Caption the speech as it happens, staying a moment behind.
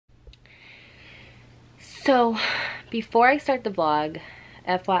So before I start the vlog,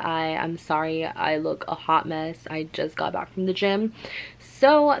 FYI, I'm sorry I look a hot mess. I just got back from the gym,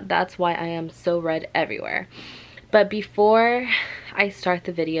 so that's why I am so red everywhere. But before I start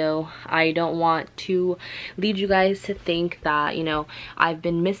the video, I don't want to lead you guys to think that, you know, I've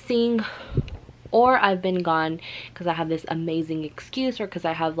been missing or I've been gone because I have this amazing excuse, or because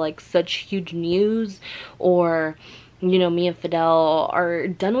I have like such huge news, or, you know, me and Fidel are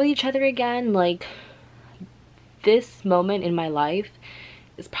done with each other again. Like, this moment in my life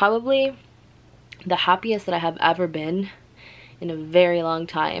is probably the happiest that I have ever been in a very long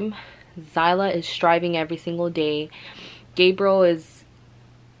time. Xyla is striving every single day. Gabriel is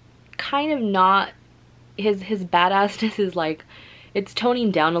kind of not, his badassness is like, it's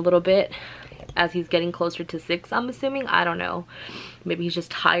toning down a little bit as he's getting closer to 6, I'm assuming. I don't know, maybe he's just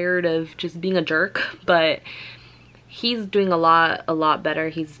tired of just being a jerk, but he's doing a lot better.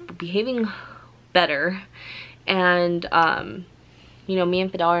 He's behaving better. And you know, me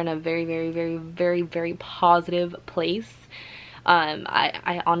and Fidel are in a very positive place.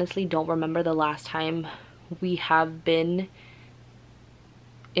 I honestly don't remember the last time we have been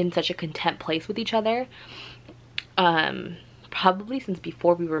in such a content place with each other. Probably since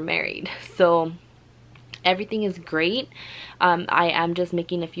before we were married. So everything is great. I am just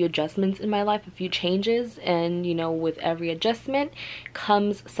making a few adjustments in my life, a few changes, and you know, with every adjustment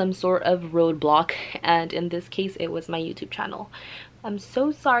comes some sort of roadblock, and in this case it was my YouTube channel. I'm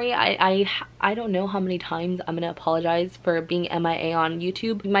so sorry. I don't know how many times I'm gonna apologize for being MIA on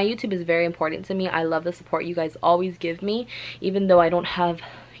YouTube. My YouTube is very important to me. I love the support you guys always give me, even though I don't have,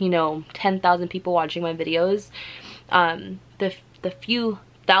 you know, 10,000 people watching my videos. The few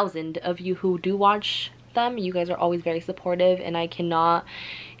thousand of you who do watch them, you guys are always very supportive, and I cannot,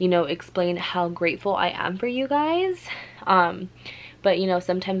 you know, explain how grateful I am for you guys. But you know,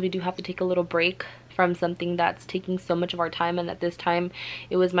 sometimes we do have to take a little break from something that's taking so much of our time, and at this time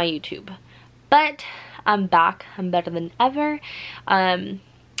it was my YouTube. But I'm back. I'm better than ever.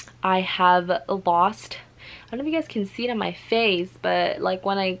 I have lost, I don't know if you guys can see it on my face, but like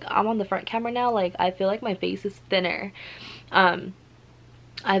when I'm on the front camera now, like I feel like my face is thinner.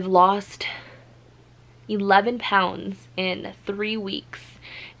 I've lost 11 pounds in 3 weeks,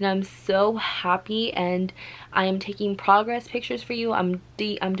 and I'm so happy, and I am taking progress pictures for you. I'm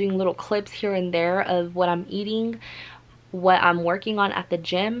doing little clips here and there of what I'm eating, what I'm working on at the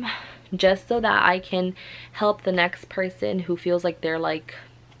gym, just so that I can help the next person who feels like they're like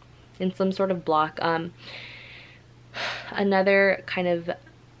in some sort of block. Another kind of,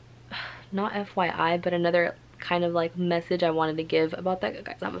 not FYI, but another kind of like message I wanted to give about that,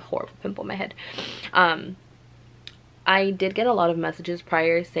 guys, I have a horrible pimple on my head. I did get a lot of messages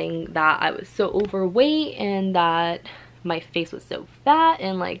prior saying that I was so overweight and that my face was so fat,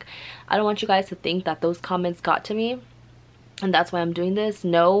 and like, I don't want you guys to think that those comments got to me and that's why I'm doing this.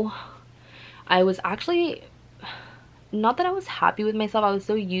 No, I was actually, not that I was happy with myself, I was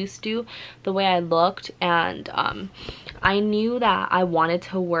so used to the way I looked, and I knew that I wanted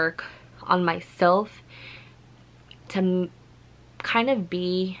to work on myself to kind of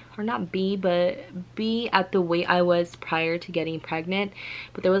be, or not be, but be at the weight I was prior to getting pregnant.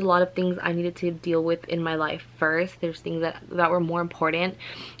 But there was a lot of things I needed to deal with in my life first. There's things that were more important,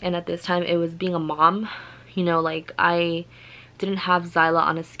 and at this time it was being a mom. You know, like, I didn't have Xyla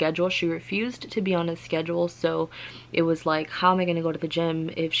on a schedule. She refused to be on a schedule, so it was like, how am I gonna go to the gym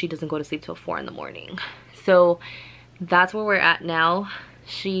if she doesn't go to sleep till 4 in the morning? So that's where we're at now.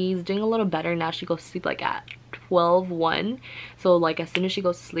 She's doing a little better now. She goes to sleep like at 12:01, so like as soon as she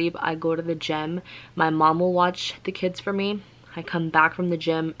goes to sleep, I go to the gym. My mom will watch the kids for me. I come back from the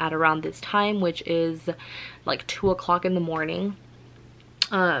gym at around this time, which is like 2 o'clock in the morning.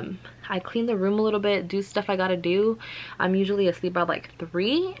 I clean the room a little bit, do stuff I gotta do. I'm usually asleep by like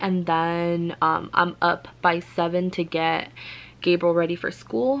 3, and then I'm up by 7 to get Gabriel ready for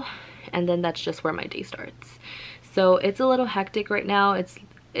school, and then that's just where my day starts. So it's a little hectic right now. It's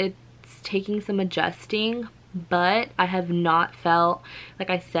taking some adjusting, but I have not felt, like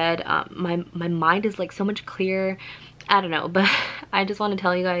I said, my mind is like so much clearer. I don't know, but I just want to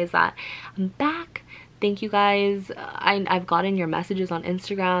tell you guys that I'm back. Thank you guys. I've gotten your messages on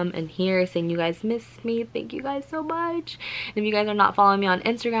Instagram and here saying you guys miss me. Thank you guys so much. And if you guys are not following me on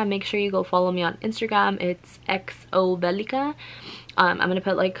Instagram, make sure you go follow me on Instagram. It's Velica. I'm gonna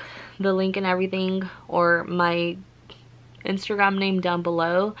put like the link and everything, or my Instagram name, down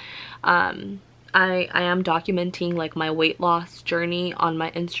below. I am documenting like my weight loss journey on my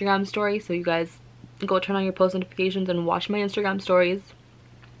Instagram story, so you guys go turn on your post notifications and watch my Instagram stories.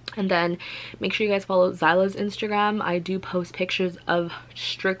 And then make sure you guys follow Xyla's Instagram. I do post pictures of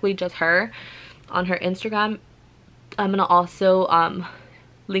strictly just her. on her Instagram. I'm gonna also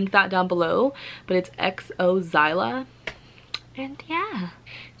link that down below, but it's Xylas. And yeah,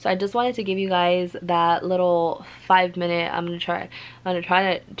 so I just wanted to give you guys that little 5-minute. I'm gonna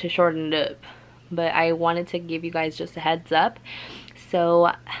try to shorten it up, but I wanted to give you guys just a heads up.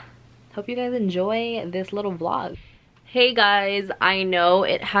 So hope you guys enjoy this little vlog. Hey guys, I know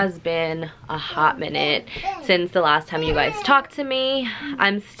it has been a hot minute since the last time you guys talked to me.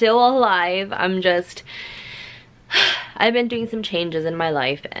 I'm still alive. I've been doing some changes in my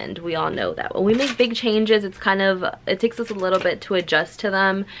life, and we all know that when we make big changes, it takes us a little bit to adjust to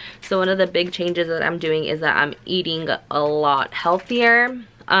them. So one of the big changes that I'm doing is that I'm eating a lot healthier,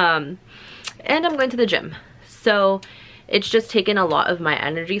 and I'm going to the gym. So it's just taken a lot of my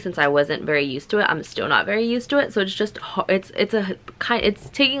energy since I wasn't very used to it. I'm still not very used to it, so it's just it's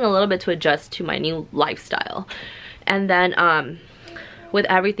taking a little bit to adjust to my new lifestyle. And then with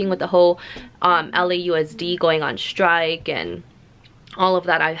everything with the whole LAUSD going on strike and all of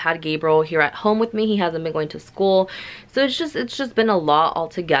that, I've had Gabriel here at home with me. He hasn't been going to school, so it's just been a lot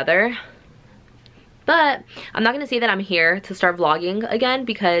altogether. But I'm not gonna say that I'm here to start vlogging again,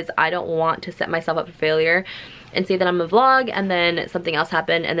 because I don't want to set myself up for failure and say that I'm a vlog and then something else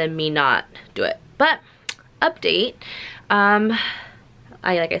happen and then me not do it. But update,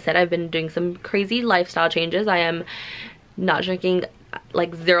 like I said, I've been doing some crazy lifestyle changes. I am not drinking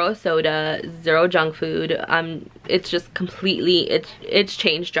like 0 soda, 0 junk food. It's just completely, it's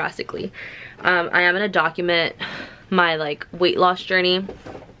changed drastically. I am gonna document my like weight loss journey,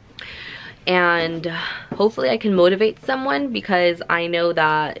 and hopefully I can motivate someone, because I know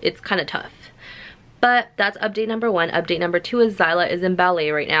that it's kind of tough. But that's update number 1. Update number 2 is Xylas is in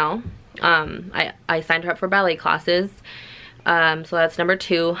ballet right now. I signed her up for ballet classes. So that's number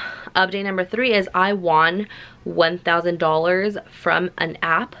 2. Update number 3 is I won $1,000 from an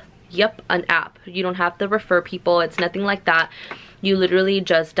app. Yep, an app. You don't have to refer people. It's nothing like that. You literally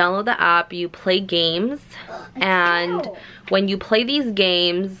just download the app, you play games, and when you play these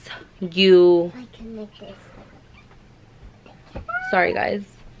games, you... I can make this. Sorry guys.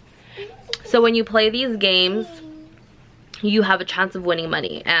 So when you play these games, you have a chance of winning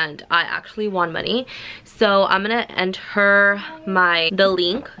money, and I actually won money. So I'm gonna enter the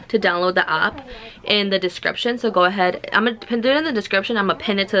link to download the app in the description. So go ahead, I'm gonna pin it in the description, I'm gonna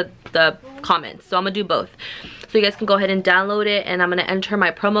pin it to the comments. So I'm gonna do both. So you guys can go ahead and download it, and I'm gonna enter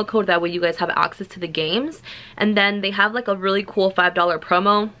my promo code, that way you guys have access to the games. And then they have like a really cool $5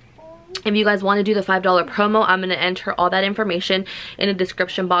 promo. If you guys want to do the $5 promo, I'm gonna enter all that information in the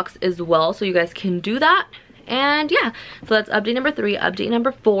description box as well, so you guys can do that. And yeah, so that's update number 3. Update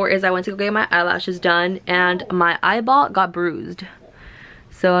number 4 is I went to go get my eyelashes done, and my eyeball got bruised.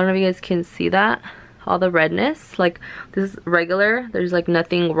 So I don't know if you guys can see that, all the redness. Like, this is regular, there's like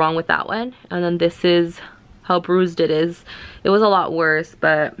nothing wrong with that one, and then this is how bruised it is. It was a lot worse,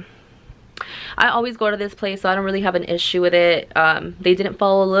 but I always go to this place, so I don't really have an issue with it. They didn't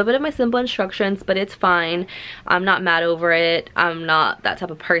follow a little bit of my simple instructions, but it's fine. I'm not mad over it. I'm not that type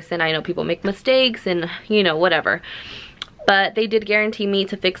of person. I know people make mistakes and, you know, whatever. But they did guarantee me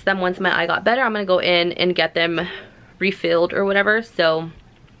to fix them once my eye got better. I'm gonna go in and get them refilled or whatever. So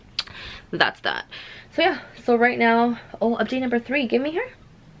that's that. So yeah, so right now, oh, update number 3. Give me her.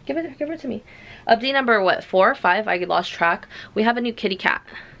 Give her to me. Update number what, 4 or 5? I lost track. We have a new kitty cat.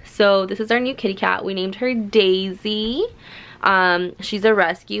 So this is our new kitty cat. We named her Daisy. She's a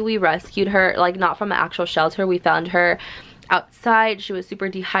rescue. We rescued her, like, not from an actual shelter. We found her outside. She was super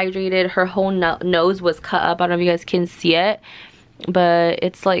dehydrated. Her whole nose was cut up. I don't know if you guys can see it, but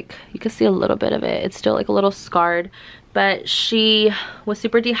it's like, you can see a little bit of it. It's still like a little scarred, but she was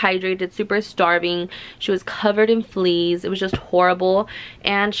super dehydrated, super starving. She was covered in fleas. It was just horrible.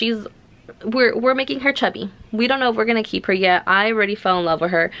 And we're making her chubby. We don't know if we're gonna keep her yet. I already fell in love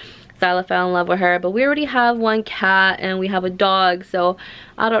with her. Xylas fell in love with her, but we already have 1 cat and we have a dog, so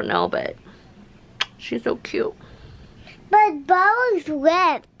I don't know, but she's so cute. But Bo's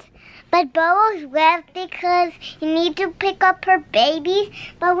left. But Bo's left because you need to pick up her babies.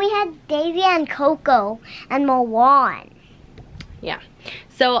 But we had Daisy and Coco and Moan. Yeah.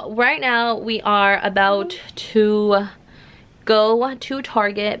 So right now we are about to go to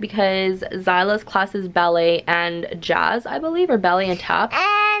Target because Xylas class is ballet and jazz, I believe, or ballet and tap.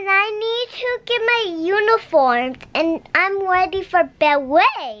 And I need to get my uniforms, and I'm ready for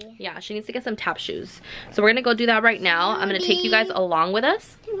ballet. Yeah, she needs to get some tap shoes. So we're gonna go do that right now. I'm gonna take you guys along with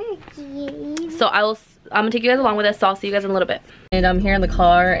us. So I'm gonna take you guys along with us, so I'll see you guys in a little bit. And I'm here in the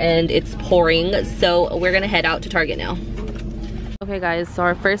car and it's pouring, so we're gonna head out to Target now. Okay guys, so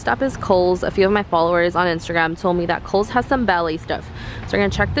our first stop is Kohl's. A few of my followers on Instagram told me that Kohl's has some ballet stuff. So we're gonna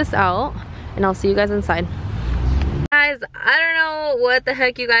check this out. and I'll see you guys inside. Guys, I don't know what the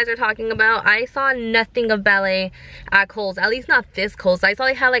heck you guys are talking about. I saw nothing of ballet at Kohl's, at least not this Kohl's. I saw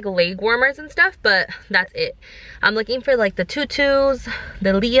they had like leg warmers and stuff, but that's it. I'm looking for like the tutus,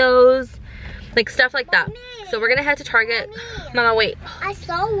 the Leos, like stuff like that. So we're gonna head to Target. Mama, wait. I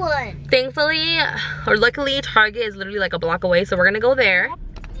saw one. Thankfully, or luckily, Target is literally like a block away, so we're gonna go there.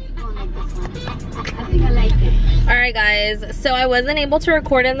 Alright guys, so I wasn't able to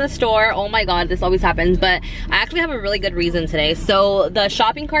record in the store. Oh my god, this always happens, but I actually have a really good reason today. So the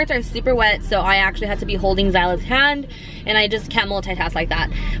shopping carts are super wet, so I actually had to be holding Xylas' hand, and I just can't multitask like that.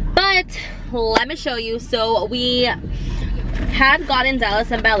 But let me show you. So we had gotten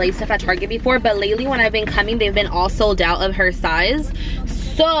Xylas and ballet stuff at Target before, but lately when I've been coming, they've been all sold out of her size.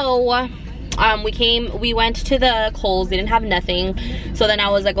 So we went to the Kohl's, they didn't have nothing. So then I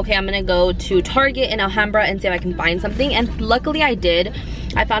was like, okay, I'm gonna go to Target in Alhambra and see if I can find something. And luckily I did.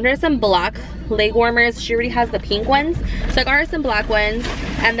 I found her some black leg warmers. She already has the pink ones. So I got her some black ones.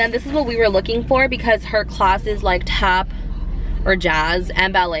 And then this is what we were looking for because her class is like tap or jazz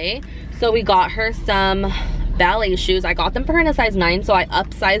and ballet. So we got her some ballet shoes. I got them for her in a size 9, so I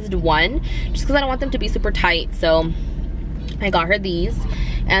upsized one just because I don't want them to be super tight. So I got her these.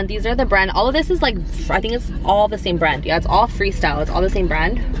 And these are the brand. All of this is like, I think it's all the same brand. Yeah, it's all Freestyle. It's all the same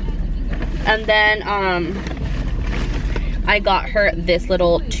brand. And then I got her this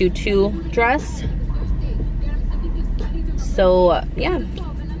little tutu dress. So yeah,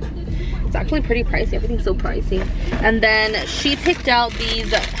 it's actually pretty pricey. Everything's so pricey. And then she picked out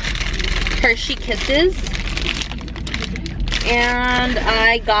these Hershey Kisses. And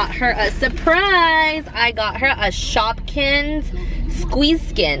I got her a surprise. I got her a Shopkins Squeeze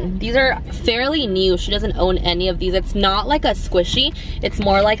Skin. These are fairly new. She doesn't own any of these. It's not like a squishy. It's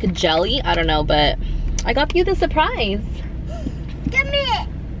more like a jelly. I don't know, but I got you the surprise. Give me it.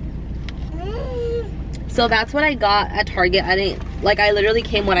 So that's what I got at Target. I didn't like. I literally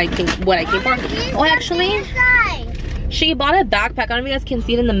came what I came for. Oh, actually, she bought a backpack. I don't know if you guys can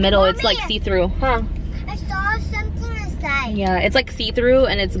see it in the middle. It's like see-through, huh? I saw something inside. Yeah, it's like see-through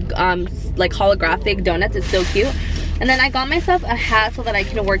and it's like holographic donuts. It's so cute. And then I got myself a hat so that I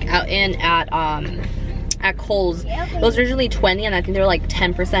can work out in at Kohl's. It was originally 20 and I think they were like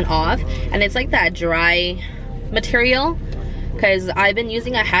 10% off. And it's like that dry material because I've been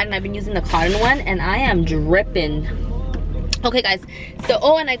using a hat and I've been using the cotton one and I am dripping. Okay guys, so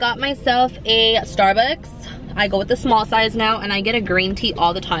and I got myself a Starbucks. I go with the small size now and I get a green tea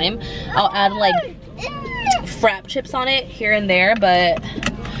all the time. I'll add like frap chips on it here and there, but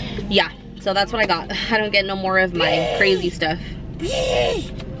yeah. So that's what I got. I don't get no more of my crazy stuff.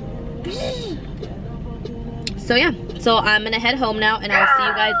 So yeah, so I'm gonna head home now and I'll see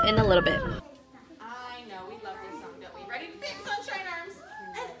you guys in a little bit. I know, we love this song, don't we? Ready? Big sunshine arms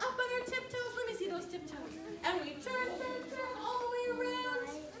and up on our tiptoes. Let me see those tiptoes. And we turn all the way around.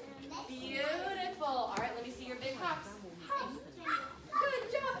 Beautiful. All right, let me see your big hops. Hop.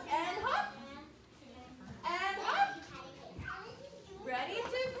 Good job. And hop. And hop. Ready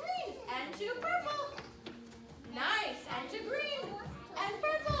to green and to purple. Nice. And to green and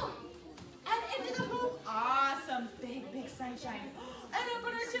purple. And into the hoop. Awesome. Big, big sunshine. And up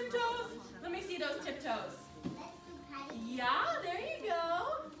on our tiptoes. Let me see those tiptoes. Yeah, there you go.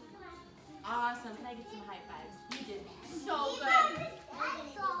 Awesome. Can I get some high fives? You did so good.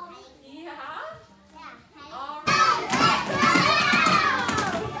 Yeah? All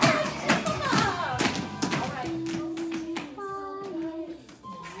right.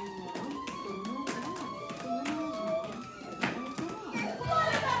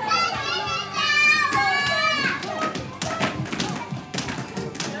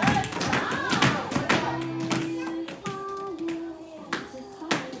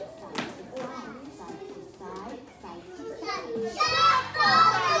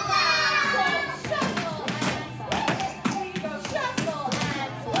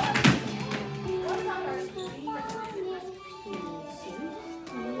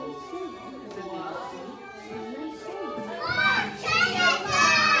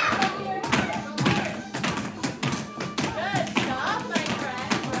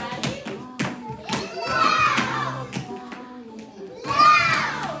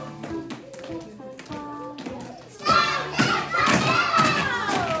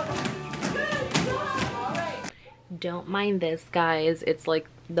 Don't mind this, guys. It's like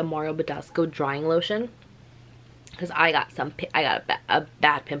the Mario Badescu drying lotion because I got a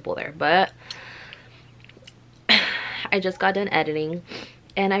bad pimple there, but I just got done editing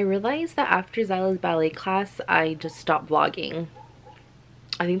and I realized that after Xylas ballet class I just stopped vlogging.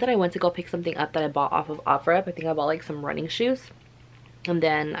 I think that I went to go pick something up that I bought off of OfferUp. I think I bought like some running shoes and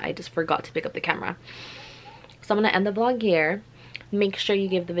then I just forgot to pick up the camera. So I'm gonna end the vlog here. Make sure you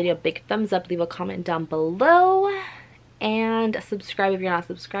give the video a big thumbs up, leave a comment down below, and subscribe if you're not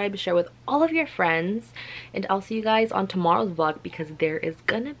subscribed. Share with all of your friends, and I'll see you guys on tomorrow's vlog because there is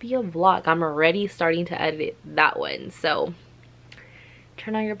gonna be a vlog. I'm already starting to edit that one, so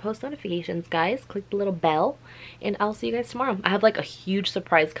turn on your post notifications, guys. Click the little bell, and I'll see you guys tomorrow. I have like a huge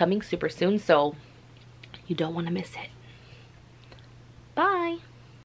surprise coming super soon, so you don't want to miss it. Bye.